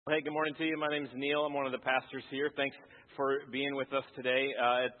Hey, good morning to you. My name is Neil. I'm one of the pastors here. Thanks for being with us today.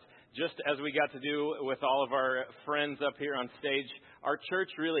 It's just as we got to do with all of our friends up here on stage, our church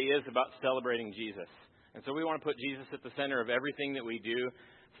really is about celebrating Jesus. And so we want to put Jesus at the center of everything that we do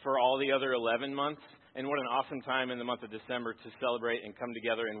for all the other 11 months. And what an awesome time in the month of December to celebrate and come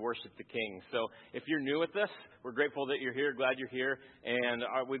together and worship the King. So if you're new with us, we're grateful that you're here, glad you're here. And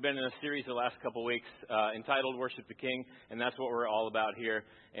we've been in a series the last couple weeks entitled Worship the King, and that's what we're all about here.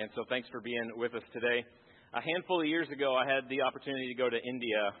 And so thanks for being with us today. A handful of years ago, I had the opportunity to go to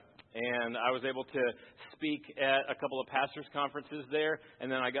India, and I was able to speak at a couple of pastors' conferences there,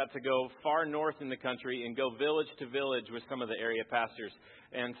 and then I got to go far north in the country and go village to village with some of the area pastors.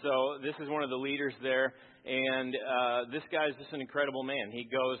 And so this is one of the leaders there, and this guy is just an incredible man. He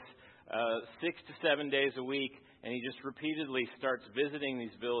goes 6 to 7 days a week, and he just repeatedly starts visiting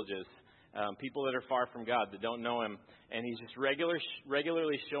these villages, people that are far from God, that don't know Him, and he's just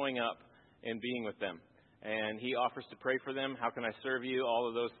regularly showing up and being with them. And he offers to pray for them. How can I serve you? All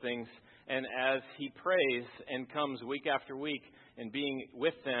of those things. And as he prays and comes week after week and being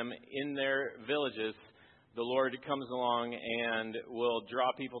with them in their villages, the Lord comes along and will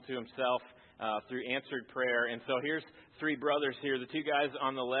draw people to Himself through answered prayer. And so here's three brothers here. The two guys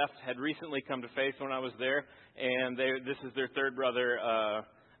on the left had recently come to faith when I was there, and this is their third brother.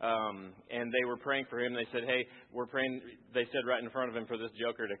 And they were praying for him. They said, "Hey, we're praying." They said right in front of him for this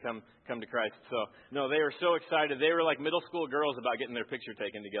joker to come to Christ. So no, they were so excited. They were like middle school girls about getting their picture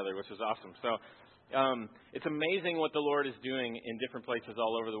taken together, which was awesome. So it's amazing what the Lord is doing in different places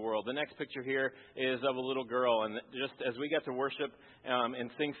all over the world. The next picture here is of a little girl, and just as we got to worship and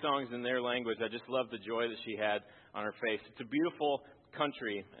sing songs in their language, I just loved the joy that she had on her face. It's a beautiful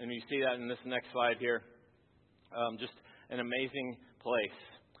country, and you see that in this next slide here. Just an amazing place.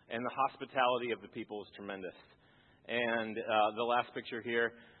 And the hospitality of the people is tremendous. And the last picture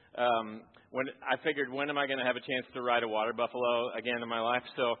here, when I figured, when am I going to have a chance to ride a water buffalo again in my life?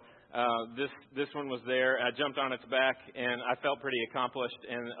 So this one was there. I jumped on its back, and I felt pretty accomplished.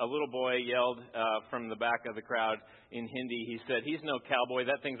 And a little boy yelled from the back of the crowd in Hindi. He said, "He's no cowboy.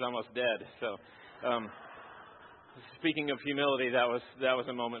 That thing's almost dead." So speaking of humility, that was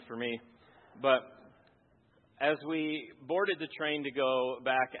a moment for me. But as we boarded the train to go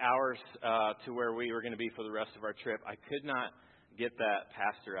back hours to where we were going to be for the rest of our trip, I could not get that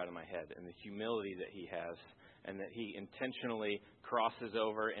pastor out of my head and the humility that he has, and that he intentionally crosses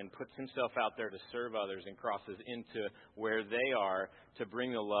over and puts himself out there to serve others and crosses into where they are to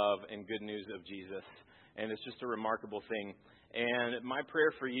bring the love and good news of Jesus. And it's just a remarkable thing. And my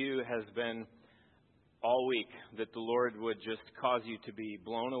prayer for you has been all week that the Lord would just cause you to be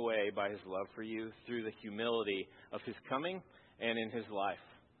blown away by His love for you through the humility of His coming and in His life.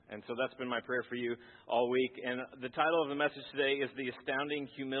 And so that's been my prayer for you all week. And the title of the message today is The Astounding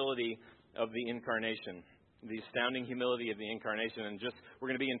Humility of the Incarnation. The Astounding Humility of the Incarnation. And we're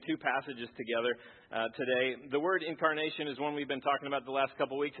going to be in two passages together today. The word incarnation is one we've been talking about the last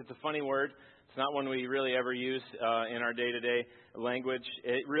couple of weeks. It's a funny word. It's not one we really ever use in our day-to-day language.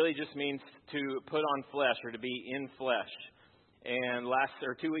 It really just means to put on flesh, or to be in flesh. And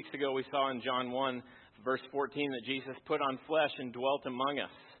 2 weeks ago, we saw in John 1, verse 14, that Jesus put on flesh and dwelt among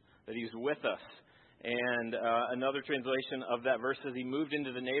us, that He's with us. And another translation of that verse says He moved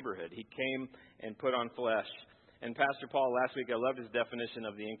into the neighborhood. He came and put on flesh. And Pastor Paul last week, I loved his definition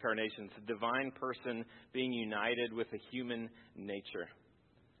of the incarnation. It's a divine person being united with a human nature.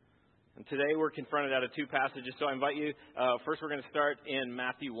 And today we're confronted out of two passages, so I invite you, first we're going to start in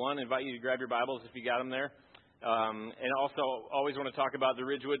Matthew 1. I invite you to grab your Bibles if you got them there. And also, always want to talk about the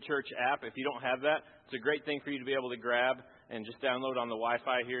Ridgewood Church app. If you don't have that, it's a great thing for you to be able to grab and just download on the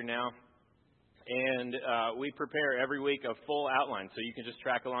Wi-Fi here now. And we prepare every week a full outline, so you can just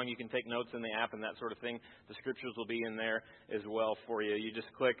track along. You can take notes in the app and that sort of thing. The scriptures will be in there as well for you. You just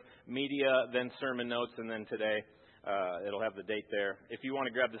click Media, then Sermon Notes, and then Today. It'll have the date there. If you want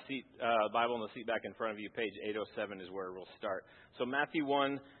to grab the Bible and the seat back in front of you, page 807 is where we'll start. So Matthew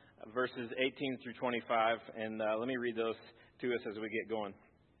 1, verses 18 through 25, and let me read those to us as we get going.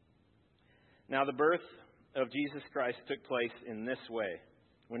 Now the birth of Jesus Christ took place in this way.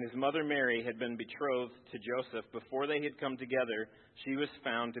 When His mother Mary had been betrothed to Joseph, before they had come together, she was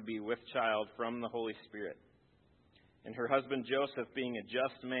found to be with child from the Holy Spirit. And her husband Joseph, being a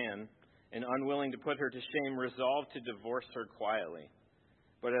just man, and unwilling to put her to shame, resolved to divorce her quietly.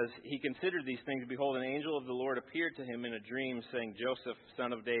 But as he considered these things, behold, an angel of the Lord appeared to him in a dream, saying, Joseph,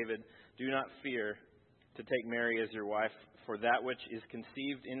 son of David, do not fear to take Mary as your wife, for that which is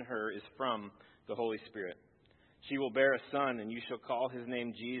conceived in her is from the Holy Spirit. She will bear a son, and you shall call his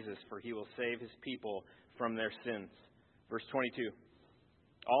name Jesus, for he will save his people from their sins. Verse 22.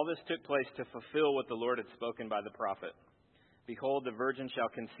 All this took place to fulfill what the Lord had spoken by the prophet. Behold, the virgin shall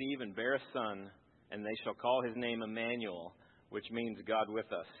conceive and bear a son, and they shall call his name Emmanuel, which means God with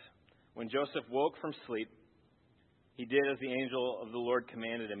us. When Joseph woke from sleep, he did as the angel of the Lord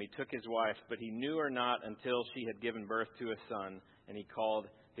commanded him. He took his wife, but he knew her not until she had given birth to a son, and he called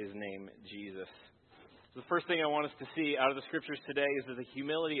his name Jesus. So the first thing I want us to see out of the Scriptures today is that the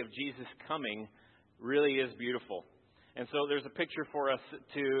humility of Jesus coming really is beautiful. And so there's a picture for us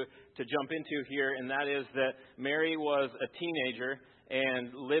to jump into here, and that is that Mary was a teenager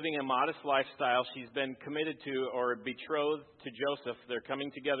and living a modest lifestyle. She's been committed to or betrothed to Joseph. They're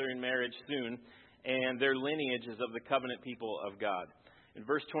coming together in marriage soon, and their lineage is of the covenant people of God. In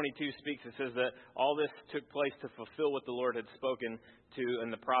verse 22 speaks, it says that all this took place to fulfill what the Lord had spoken to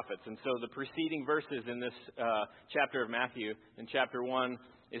in the prophets. And so the preceding verses in this chapter of Matthew, in chapter 1,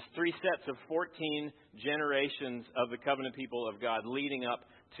 is 3 sets of 14 generations of the covenant people of God leading up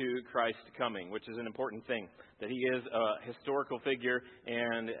to Christ coming, which is an important thing, that he is a historical figure,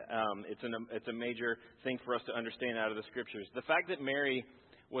 and it's a major thing for us to understand out of the Scriptures. The fact that Mary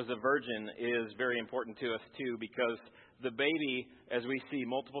was a virgin is very important to us, too, because the baby, as we see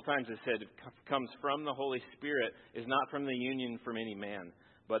multiple times it said, comes from the Holy Spirit, is not from the union from any man.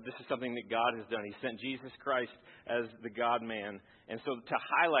 But this is something that God has done. He sent Jesus Christ as the God-man. And so to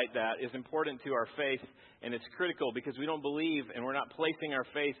highlight that is important to our faith, and it's critical because we don't believe and we're not placing our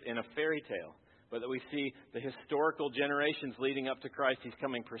faith in a fairy tale, but that we see the historical generations leading up to Christ. He's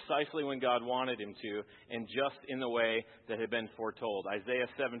coming precisely when God wanted him to, and just in the way that had been foretold. Isaiah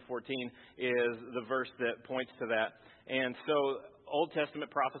 7:14 is the verse that points to that. And so Old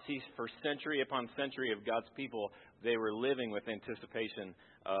Testament prophecies for century upon century of God's people, they were living with anticipation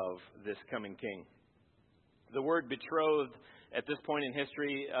of this coming king. The word betrothed at this point in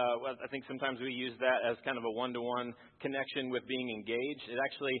history, I think sometimes we use that as kind of a one-to-one connection with being engaged. It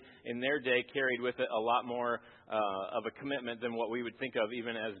actually, in their day, carried with it a lot more of a commitment than what we would think of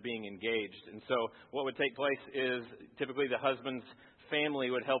even as being engaged. And so what would take place is typically the husband's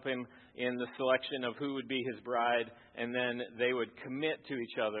family would help him in the selection of who would be his bride, and then they would commit to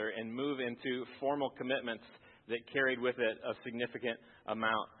each other and move into formal commitments that carried with it a significant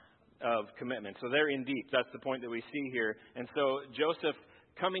amount of commitment. So they're in deep. That's the point that we see here. And so Joseph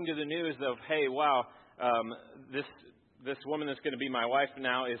coming to the news of, hey, wow, this woman that's going to be my wife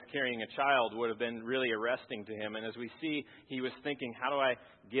now is carrying a child would have been really arresting to him. And as we see, he was thinking, how do I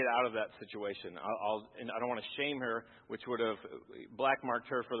get out of that situation? And I don't want to shame her, which would have blackmarked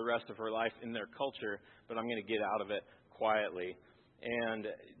her for the rest of her life in their culture, but I'm going to get out of it quietly.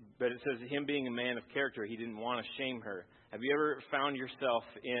 But it says him being a man of character, he didn't want to shame her. Have you ever found yourself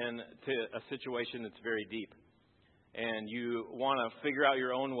into a situation that's very deep, and you want to figure out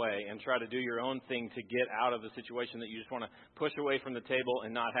your own way and try to do your own thing to get out of the situation that you just want to push away from the table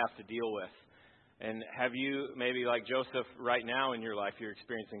and not have to deal with? And have you, maybe like Joseph right now in your life, you're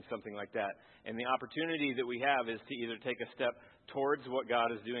experiencing something like that? And the opportunity that we have is to either take a step towards what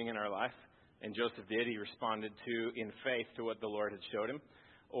God is doing in our life, and Joseph did. He responded in faith to what the Lord had showed him.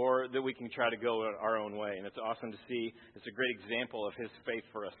 Or that we can try to go our own way. And it's awesome to see. It's a great example of his faith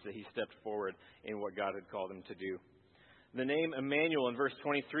for us that he stepped forward in what God had called him to do. The name Emmanuel in verse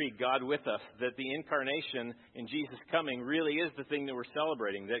 23, God with us, that the incarnation in Jesus coming really is the thing that we're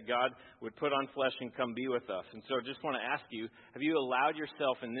celebrating, that God would put on flesh and come be with us. And so I just want to ask you, have you allowed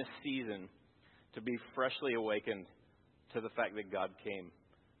yourself in this season to be freshly awakened to the fact that God came,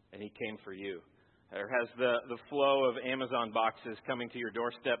 and he came for you? Or has the flow of Amazon boxes coming to your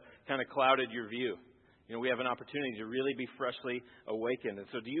doorstep kind of clouded your view? You know, we have an opportunity to really be freshly awakened. And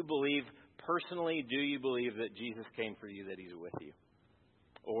so do you believe, personally, that Jesus came for you, that he's with you?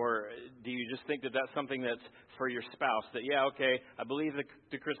 Or do you just think that that's something that's for your spouse? That, yeah, okay, I believe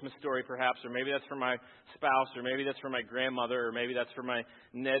the Christmas story perhaps, or maybe that's for my spouse, or maybe that's for my grandmother, or maybe that's for my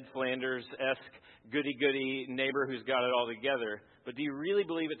Ned Flanders-esque goody-goody neighbor who's got it all together. But do you really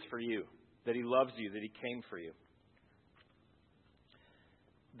believe it's for you? That he loves you, that he came for you?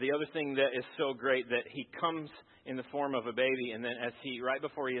 The other thing that is so great, that he comes in the form of a baby, and then right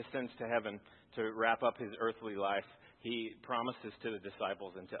before he ascends to heaven to wrap up his earthly life, he promises to the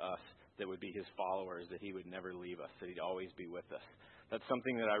disciples and to us that would be his followers, that he would never leave us, that he'd always be with us. That's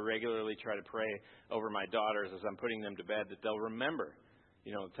something that I regularly try to pray over my daughters as I'm putting them to bed, that they'll remember.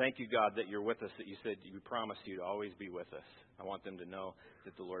 You know, thank you, God, that you're with us, that you said you promised you to always be with us. I want them to know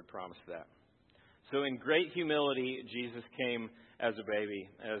that the Lord promised that. So in great humility, Jesus came as a baby,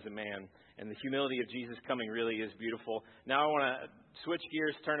 as a man. And the humility of Jesus coming really is beautiful. Now I want to switch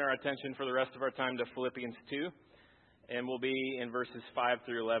gears, turn our attention for the rest of our time to Philippians 2. And we'll be in verses 5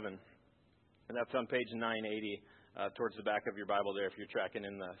 through 11. And that's on page 980 towards the back of your Bible there if you're tracking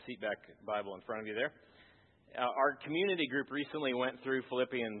in the seatback Bible in front of you there. Our community group recently went through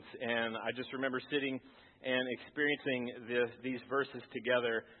Philippians, and I just remember sitting and experiencing these verses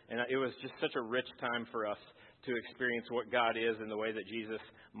together, and it was just such a rich time for us to experience what God is and the way that Jesus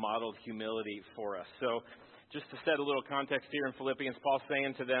modeled humility for us. So just to set a little context here in Philippians, Paul's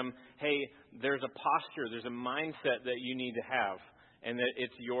saying to them, hey, there's a posture, there's a mindset that you need to have, and that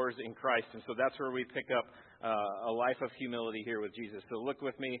it's yours in Christ. And so that's where we pick up a life of humility here with Jesus. So look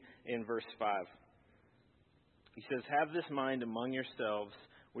with me in verse 5. He says, have this mind among yourselves,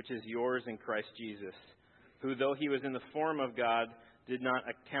 which is yours in Christ Jesus, who, though he was in the form of God, did not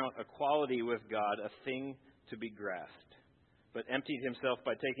account equality with God a thing to be grasped, but emptied himself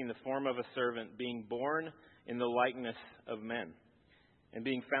by taking the form of a servant, being born in the likeness of men. And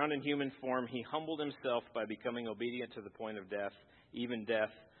being found in human form, he humbled himself by becoming obedient to the point of death, even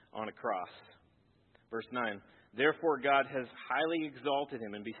death on a cross. Verse 9, therefore God has highly exalted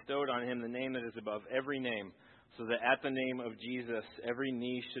him and bestowed on him the name that is above every name, so that at the name of Jesus every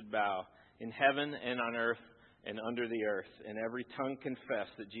knee should bow, in heaven and on earth and under the earth, and every tongue confess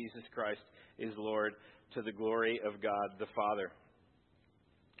that Jesus Christ is Lord, to the glory of God the Father.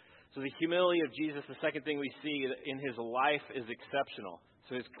 So the humility of Jesus, the second thing we see in his life, is exceptional.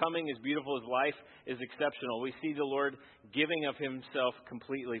 So his coming is beautiful, his life is exceptional. We see the Lord giving of himself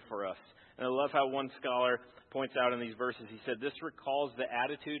completely for us. And I love how one scholar points out in these verses, he said, this recalls the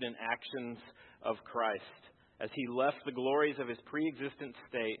attitude and actions of Christ as he left the glories of his pre-existent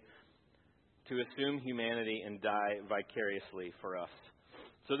state to assume humanity and die vicariously for us.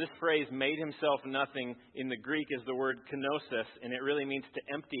 So this phrase, made himself nothing, in the Greek is the word kenosis, and it really means to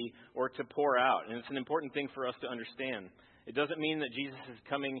empty or to pour out. And it's an important thing for us to understand. It doesn't mean that Jesus is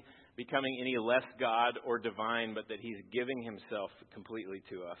becoming any less God or divine, but that he's giving himself completely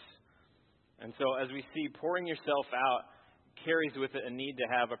to us. And so as we see, pouring yourself out carries with it a need to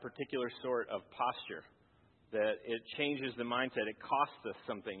have a particular sort of posture. That it changes the mindset. It costs us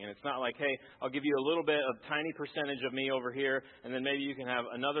something. And it's not like, hey, I'll give you a little bit, a tiny percentage of me over here, and then maybe you can have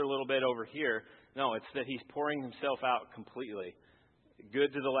another little bit over here. No, it's that he's pouring himself out completely.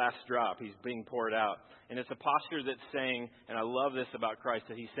 Good to the last drop. He's being poured out. And it's a posture that's saying, and I love this about Christ,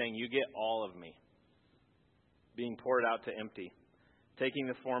 that he's saying, you get all of me. Being poured out to empty. Taking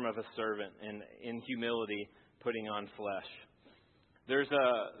the form of a servant, and in humility, putting on flesh. There's a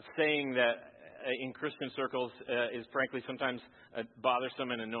saying that in Christian circles is frankly sometimes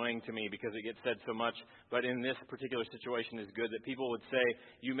bothersome and annoying to me because it gets said so much, but in this particular situation is good, that people would say,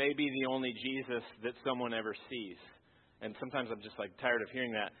 you may be the only Jesus that someone ever sees. And sometimes I'm just like tired of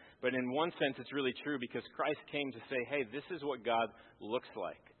hearing that. But in one sense it's really true, because Christ came to say, hey, this is what God looks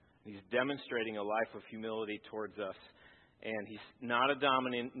like. He's demonstrating a life of humility towards us. And he's not a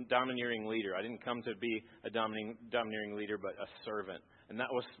domineering leader. I didn't come to be a domineering leader, but a servant. And that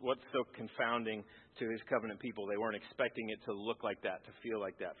was what's so confounding to his covenant people. They weren't expecting it to look like that, to feel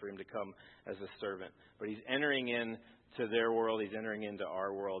like that, for him to come as a servant. But he's entering into their world. He's entering into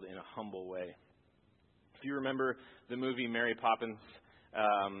our world in a humble way. If you remember the movie Mary Poppins,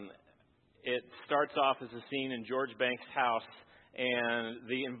 it starts off as a scene in George Banks' house, and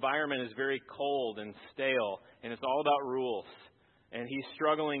the environment is very cold and stale, and it's all about rules. And he's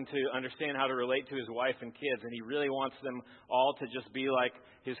struggling to understand how to relate to his wife and kids, and he really wants them all to just be like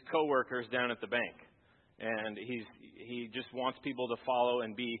his coworkers down at the bank. And he just wants people to follow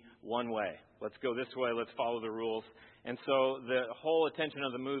and be one way. Let's go this way, let's follow the rules. And so the whole attention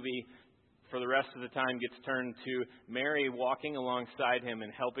of the movie for the rest of the time gets turned to Mary walking alongside him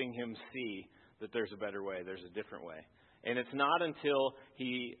and helping him see that there's a better way, there's a different way. And it's not until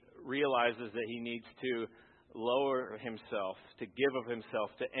he realizes that he needs to lower himself, to give of himself,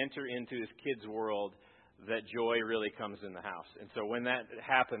 to enter into his kid's world, that joy really comes in the house. And so when that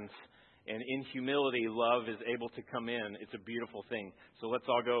happens, and in humility, love is able to come in, it's a beautiful thing. So let's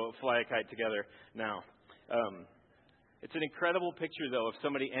all go fly a kite together now. It's an incredible picture, though, of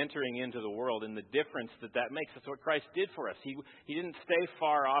somebody entering into the world and the difference that that makes. That's what Christ did for us. He didn't stay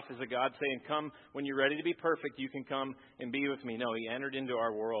far off as a God saying, come, when you're ready to be perfect, you can come and be with me. No, he entered into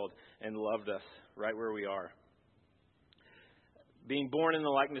our world and loved us right where we are. Being born in the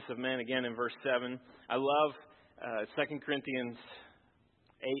likeness of men, again in verse 7. I love 2 Corinthians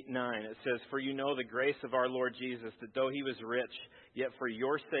 8:9. It says, for you know the grace of our Lord Jesus, that though he was rich, yet for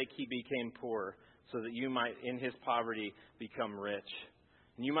your sake he became poor, so that you might, in his poverty, become rich.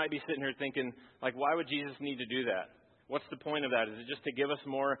 And you might be sitting here thinking, like, why would Jesus need to do that? What's the point of that? Is it just to give us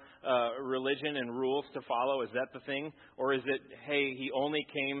more religion and rules to follow? Is that the thing? Or is it, hey, he only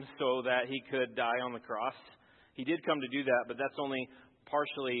came so that he could die on the cross? He did come to do that, but that's only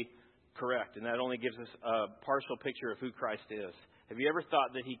partially correct, and that only gives us a partial picture of who Christ is. Have you ever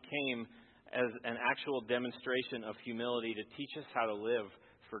thought that he came as an actual demonstration of humility to teach us how to live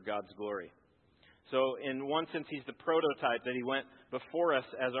for God's glory? So in one sense, he's the prototype, that he went before us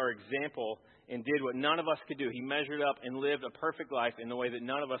as our example and did what none of us could do. He measured up and lived a perfect life in the way that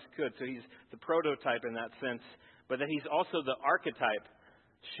none of us could. So he's the prototype in that sense. But that he's also the archetype,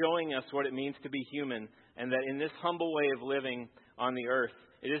 showing us what it means to be human, and that in this humble way of living on the earth,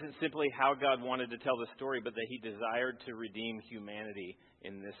 it isn't simply how God wanted to tell the story, but that he desired to redeem humanity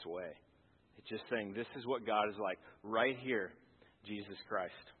in this way. It's just saying, this is what God is like right here, Jesus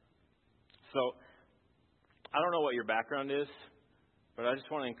Christ. So, I don't know what your background is, but I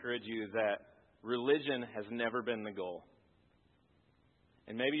just want to encourage you that religion has never been the goal.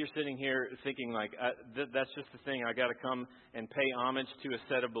 And maybe you're sitting here thinking like, that's just the thing. I got to come and pay homage to a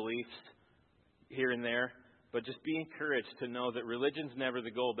set of beliefs here and there. But just be encouraged to know that religion's never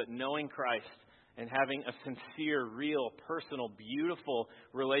the goal, but knowing Christ and having a sincere, real, personal, beautiful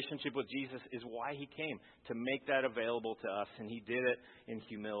relationship with Jesus is why he came, to make that available to us. And he did it in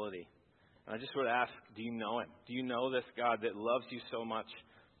humility. And I just would ask, do you know him? Do you know this God that loves you so much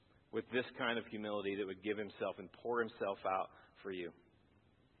with this kind of humility that would give himself and pour himself out for you?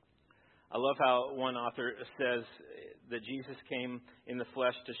 I love how one author says that Jesus came in the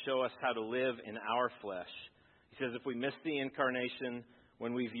flesh to show us how to live in our flesh. He says if we miss the incarnation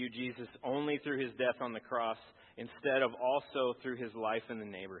when we view Jesus only through his death on the cross instead of also through his life in the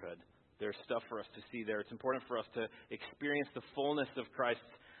neighborhood, there's stuff for us to see there. It's important for us to experience the fullness of Christ's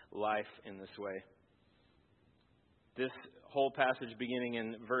life in this way. This whole passage beginning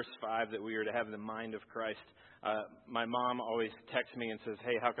in verse 5 that we are to have the mind of Christ. My mom always texts me and says,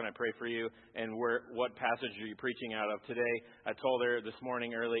 hey, how can I pray for you? And what passage are you preaching out of today? I told her this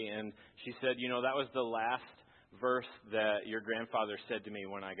morning early, and she said, that was the last verse that your grandfather said to me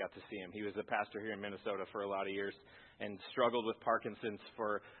when I got to see him. He was a pastor here in Minnesota for a lot of years and struggled with Parkinson's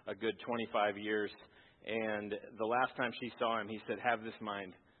for a good 25 years. And the last time she saw him, he said, have this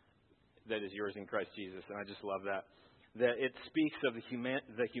mind that is yours in Christ Jesus. And I just love that. That it speaks of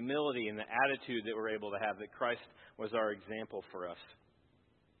the humility and the attitude that we're able to have, that Christ was our example for us.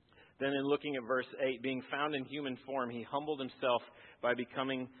 Then in looking at verse 8, being found in human form, he humbled himself by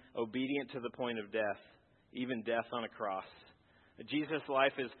becoming obedient to the point of death, even death on a cross. Jesus'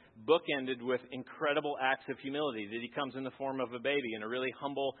 life is bookended with incredible acts of humility, that he comes in the form of a baby in a really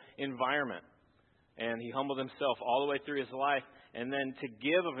humble environment. And he humbled himself all the way through his life, and then to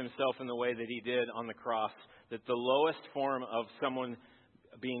give of himself in the way that he did on the cross, that the lowest form of someone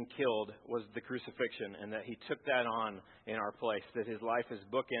being killed was the crucifixion, and that he took that on in our place, that his life is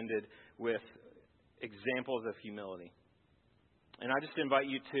bookended with examples of humility. And I just invite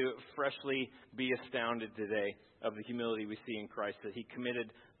you to freshly be astounded today of the humility we see in Christ, that he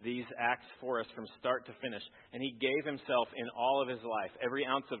committed these acts for us from start to finish, and he gave himself in all of his life, every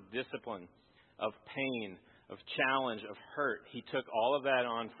ounce of discipline, of pain, of challenge, of hurt. He took all of that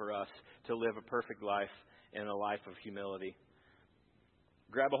on for us to live a perfect life and a life of humility.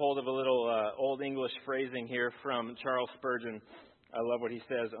 Grab a hold of a little Old English phrasing here from Charles Spurgeon. I love what he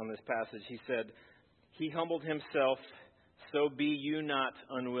says on this passage. He said, he humbled himself, so be you not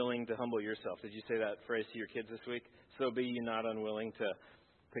unwilling to humble yourself. Did you say that phrase to your kids this week? So be you not unwilling to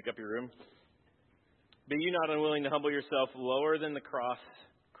pick up your room. Be you not unwilling to humble yourself. Lower than the cross,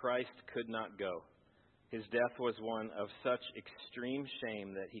 Christ could not go. His death was one of such extreme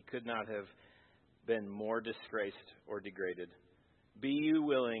shame that he could not have been more disgraced or degraded. Be you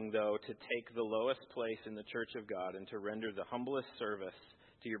willing, though, to take the lowest place in the church of God and to render the humblest service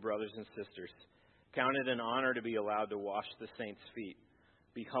to your brothers and sisters. Count it an honor to be allowed to wash the saints' feet.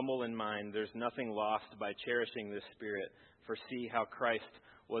 Be humble in mind. There's nothing lost by cherishing this spirit, for see how Christ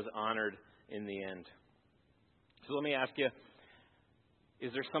was honored in the end. So let me ask you,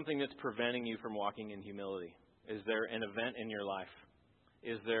 is there something that's preventing you from walking in humility? Is there an event in your life?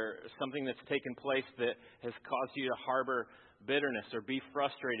 Is there something that's taken place that has caused you to harbor bitterness or be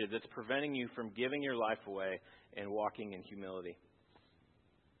frustrated that's preventing you from giving your life away and walking in humility?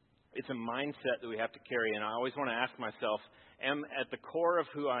 It's a mindset that we have to carry, and I always want to ask myself, at the core of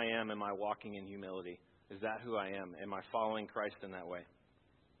who I am I walking in humility? Is that who I am? Am I following Christ in that way?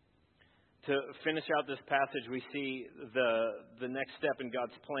 To finish out this passage, we see the next step in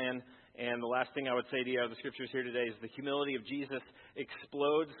God's plan. And the last thing I would say to you out of the scriptures here today is the humility of Jesus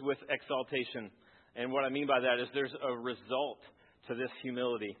explodes with exaltation. And what I mean by that is there's a result to this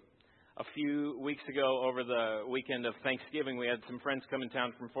humility. A few weeks ago, over the weekend of Thanksgiving, we had some friends come in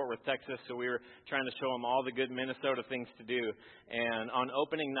town from Fort Worth, Texas, so we were trying to show them all the good Minnesota things to do. And on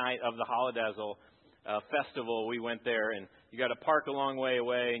opening night of the Holidazzle festival, we went there and You got to park a long way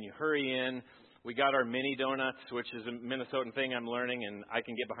away, and you hurry in. We got our mini donuts, which is a Minnesotan thing I'm learning, and I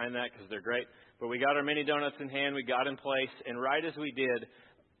can get behind that because they're great. But we got our mini donuts in hand. We got in place, and right as we did,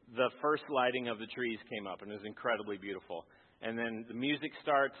 the first lighting of the trees came up, and it was incredibly beautiful. And then the music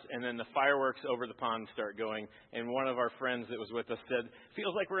starts, and then the fireworks over the pond start going. And one of our friends that was with us said,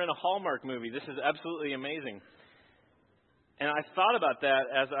 "Feels like we're in a Hallmark movie. This is absolutely amazing." And I thought about that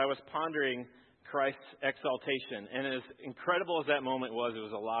as I was pondering Christ's exaltation. And as incredible as that moment was, it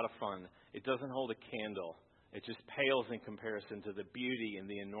was a lot of fun. It doesn't hold a candle. It just pales in comparison to the beauty and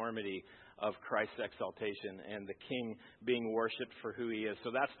the enormity of Christ's exaltation and the King being worshipped for who he is. So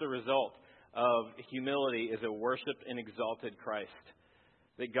that's the result of humility, is a worshiped and exalted Christ.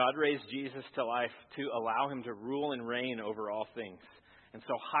 That God raised Jesus to life to allow him to rule and reign over all things. And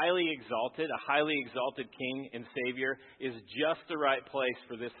so a highly exalted King and Savior is just the right place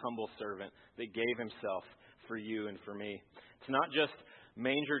for this humble servant that gave himself for you and for me. It's not just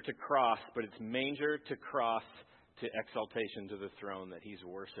manger to cross, but it's manger to cross to exaltation to the throne, that he's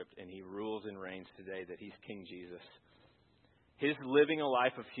worshipped and he rules and reigns today, that he's King Jesus. His living a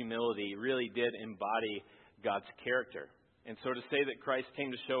life of humility really did embody God's character. And so to say that Christ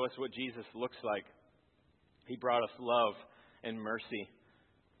came to show us what Jesus looks like, he brought us love and mercy.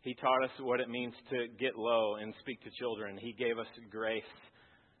 He taught us what it means to get low and speak to children. He gave us grace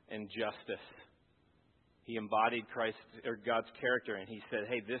and justice. He embodied God's character, and he said,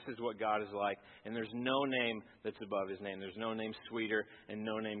 hey, this is what God is like. And there's no name that's above his name. There's no name sweeter and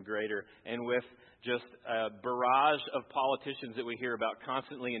no name greater. And with just a barrage of politicians that we hear about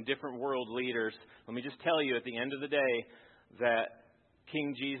constantly and different world leaders, let me just tell you at the end of the day that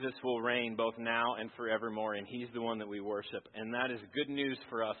King Jesus will reign both now and forevermore, and he's the one that we worship. And that is good news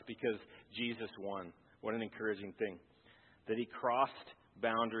for us because Jesus won. What an encouraging thing. That he crossed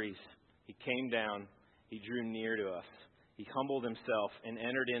boundaries. He came down. He drew near to us. He humbled himself and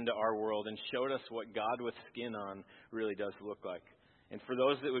entered into our world and showed us what God with skin on really does look like. And for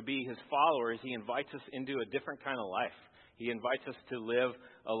those that would be his followers, he invites us into a different kind of life. He invites us to live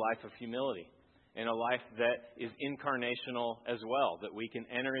a life of humility and a life that is incarnational as well, that we can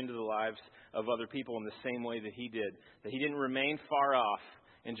enter into the lives of other people in the same way that he did, that he didn't remain far off.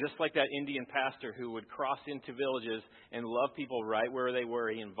 And just like that Indian pastor who would cross into villages and love people right where they were,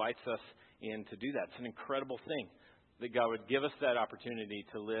 he invites us in to do that. It's an incredible thing that God would give us that opportunity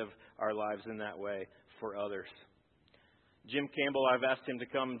to live our lives in that way for others. Jim Campbell, I've asked him to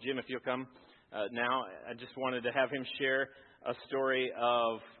come. Jim, if you'll come now, I just wanted to have him share a story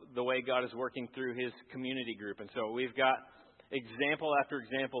of the way God is working through his community group. And so we've got example after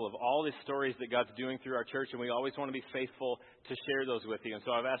example of all these stories that God's doing through our church, and we always want to be faithful to share those with you. And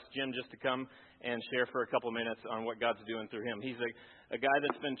so I've asked Jim just to come and share for a couple minutes on what God's doing through him. He's a guy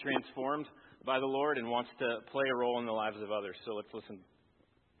that's been transformed by the Lord and wants to play a role in the lives of others. So let's listen.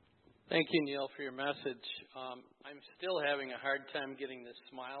 Thank you, Neil, for your message. I'm still having a hard time getting this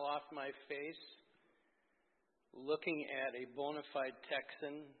smile off my face, looking at a bona fide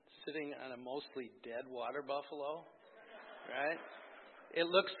Texan sitting on a mostly dead water buffalo, right? It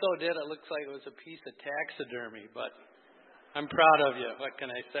looks so dead, it looks like it was a piece of taxidermy, but I'm proud of you. What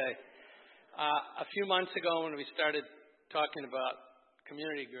can I say? A few months ago when we started talking about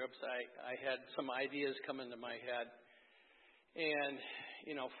community groups, I had some ideas come into my head. And,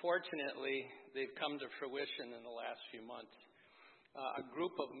 fortunately, they've come to fruition in the last few months. A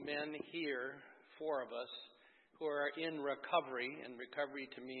group of men here, 4 of us, who are in recovery, and recovery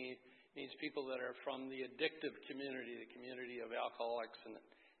to me means people that are from the addictive community, the community of alcoholics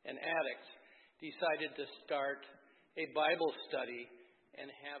and addicts, decided to start a Bible study and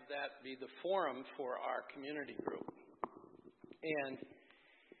have that be the forum for our community group. And,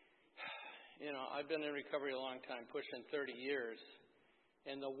 I've been in recovery a long time, pushing 30 years,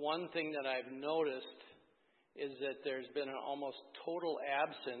 and the one thing that I've noticed is that there's been an almost total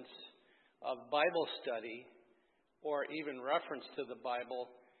absence of Bible study or even reference to the Bible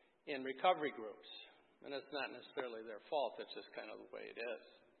in recovery groups. And it's not necessarily their fault, it's just kind of the way it is.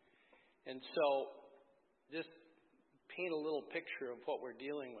 And so, just paint a little picture of what we're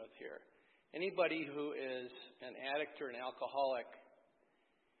dealing with here. Anybody who is an addict or an alcoholic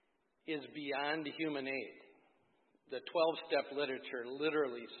is beyond human aid. The 12-step literature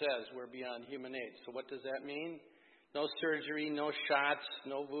literally says we're beyond human aid. So what does that mean? No surgery, no shots,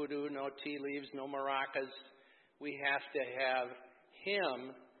 no voodoo, no tea leaves, no maracas. We have to have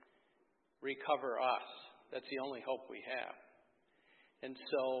him recover us. That's the only hope we have. And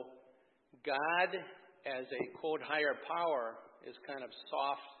so God, as a, quote, higher power, is kind of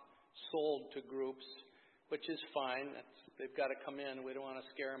soft-sold to groups, which is fine. They've got to come in. We don't want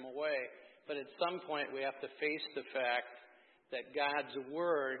to scare them away. But at some point, we have to face the fact that God's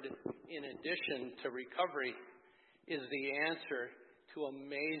Word, in addition to recovery, is the answer to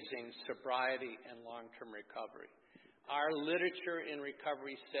amazing sobriety and long-term recovery. Our literature in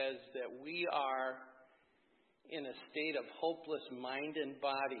recovery says that we are in a state of hopeless mind and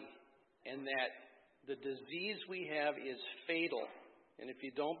body, and that the disease we have is fatal. And if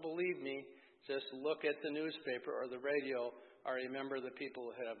you don't believe me, just look at the newspaper or the radio or remember the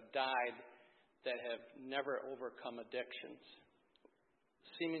people who have died that have never overcome addictions.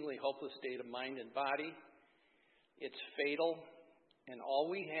 Seemingly hopeless state of mind and body. It's fatal, and all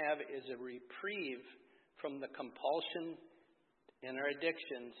we have is a reprieve from the compulsion and our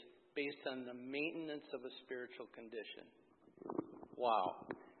addictions based on the maintenance of a spiritual condition. Wow.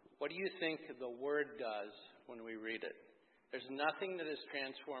 What do you think the Word does when we read it? There's nothing that has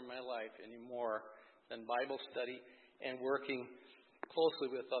transformed my life any more than Bible study and working closely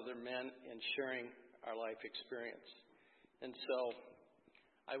with other men and sharing our life experience. And so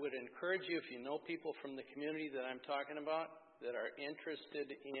I would encourage you, if you know people from the community that I'm talking about that are interested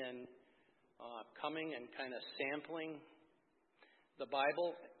in coming and kind of sampling the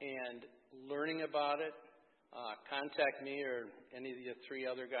Bible and learning about it, contact me or any of the three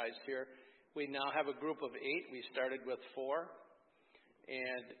other guys here. We now have a group of 8. We started with 4.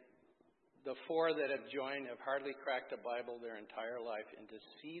 And the 4 that have joined have hardly cracked a Bible their entire life. And to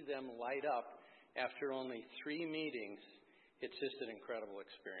see them light up after only 3 meetings, it's just an incredible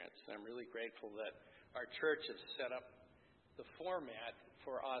experience. And I'm really grateful that our church has set up the format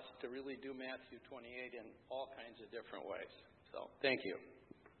for us to really do Matthew 28 in all kinds of different ways. So, thank you.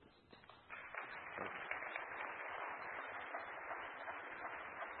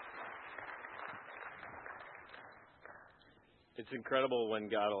 It's incredible when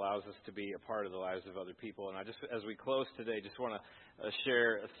God allows us to be a part of the lives of other people. And I just, as we close today, just want to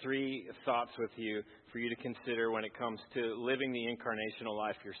share 3 thoughts with you for you to consider when it comes to living the incarnational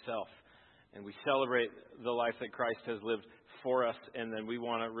life yourself. And we celebrate the life that Christ has lived for us, and then we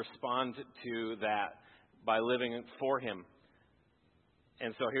want to respond to that by living for Him.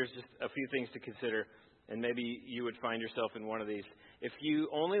 And so here's just a few things to consider, and maybe you would find yourself in one of these. If you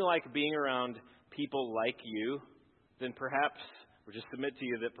only like being around people like you, then perhaps, or just submit to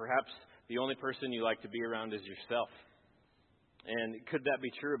you that perhaps the only person you like to be around is yourself. And could that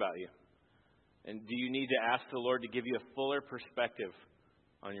be true about you? And do you need to ask the Lord to give you a fuller perspective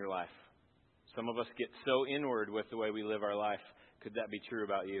on your life? Some of us get so inward with the way we live our life. Could that be true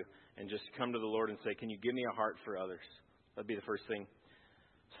about you? And just come to the Lord and say, can you give me a heart for others? That'd be the first thing.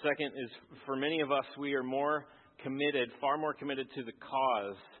 Second is, for many of us, we are more committed, far more committed to the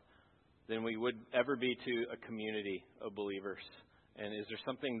cause than we would ever be to a community of believers. And is there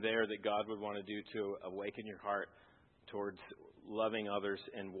something there that God would want to do to awaken your heart towards loving others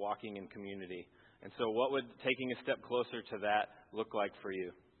and walking in community? And so what would taking a step closer to that look like for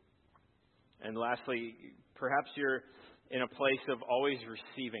you? And lastly, perhaps you're in a place of always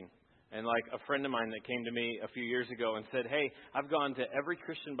receiving. And like a friend of mine that came to me a few years ago and said, hey, I've gone to every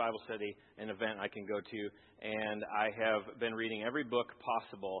Christian Bible study and event I can go to, and I have been reading every book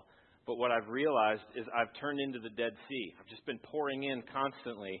possible. But what I've realized is I've turned into the Dead Sea. I've just been pouring in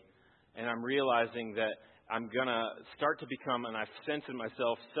constantly, and I'm realizing that I'm going to start to become, and I sense in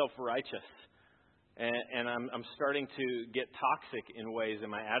myself, self-righteous. And I'm starting to get toxic in ways in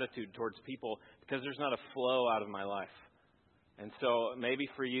my attitude towards people because there's not a flow out of my life. And so maybe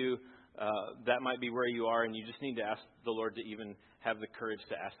for you, that might be where you are, and you just need to ask the Lord to even have the courage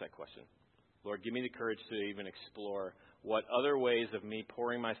to ask that question. Lord, give me the courage to even explore what other ways of me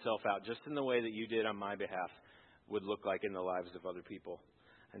pouring myself out, just in the way that you did on my behalf, would look like in the lives of other people.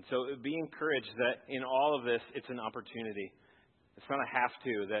 And so be encouraged that in all of this, it's an opportunity. It's not a have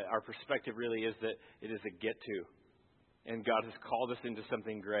to, that our perspective really is that it is a get to. And God has called us into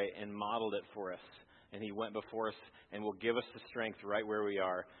something great and modeled it for us. And He went before us and will give us the strength right where we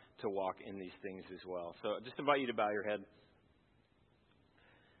are to walk in these things as well. So I just invite you to bow your head.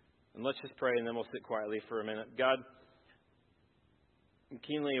 And let's just pray, and then we'll sit quietly for a minute. God, I'm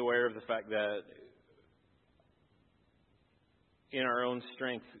keenly aware of the fact that in our own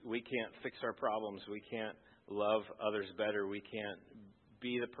strength, we can't fix our problems. We can't love others better. We can't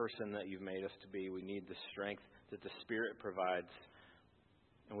be the person that you've made us to be. We need the strength that the Spirit provides.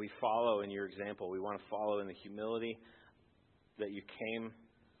 And we follow in your example. We want to follow in the humility that you came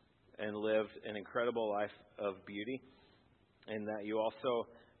and lived an incredible life of beauty, and that you also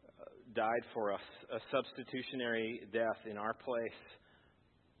died for us, a substitutionary death in our place.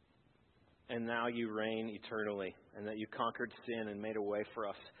 And now you reign eternally, and that you conquered sin and made a way for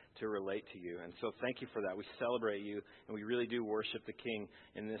us to relate to you. And so thank you for that. We celebrate you, and we really do worship the King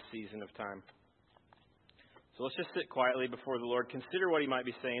in this season of time. So So let's just sit quietly before the Lord, consider what He might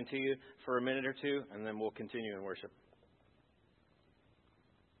be saying to you for a minute or two, and then we'll continue in worship.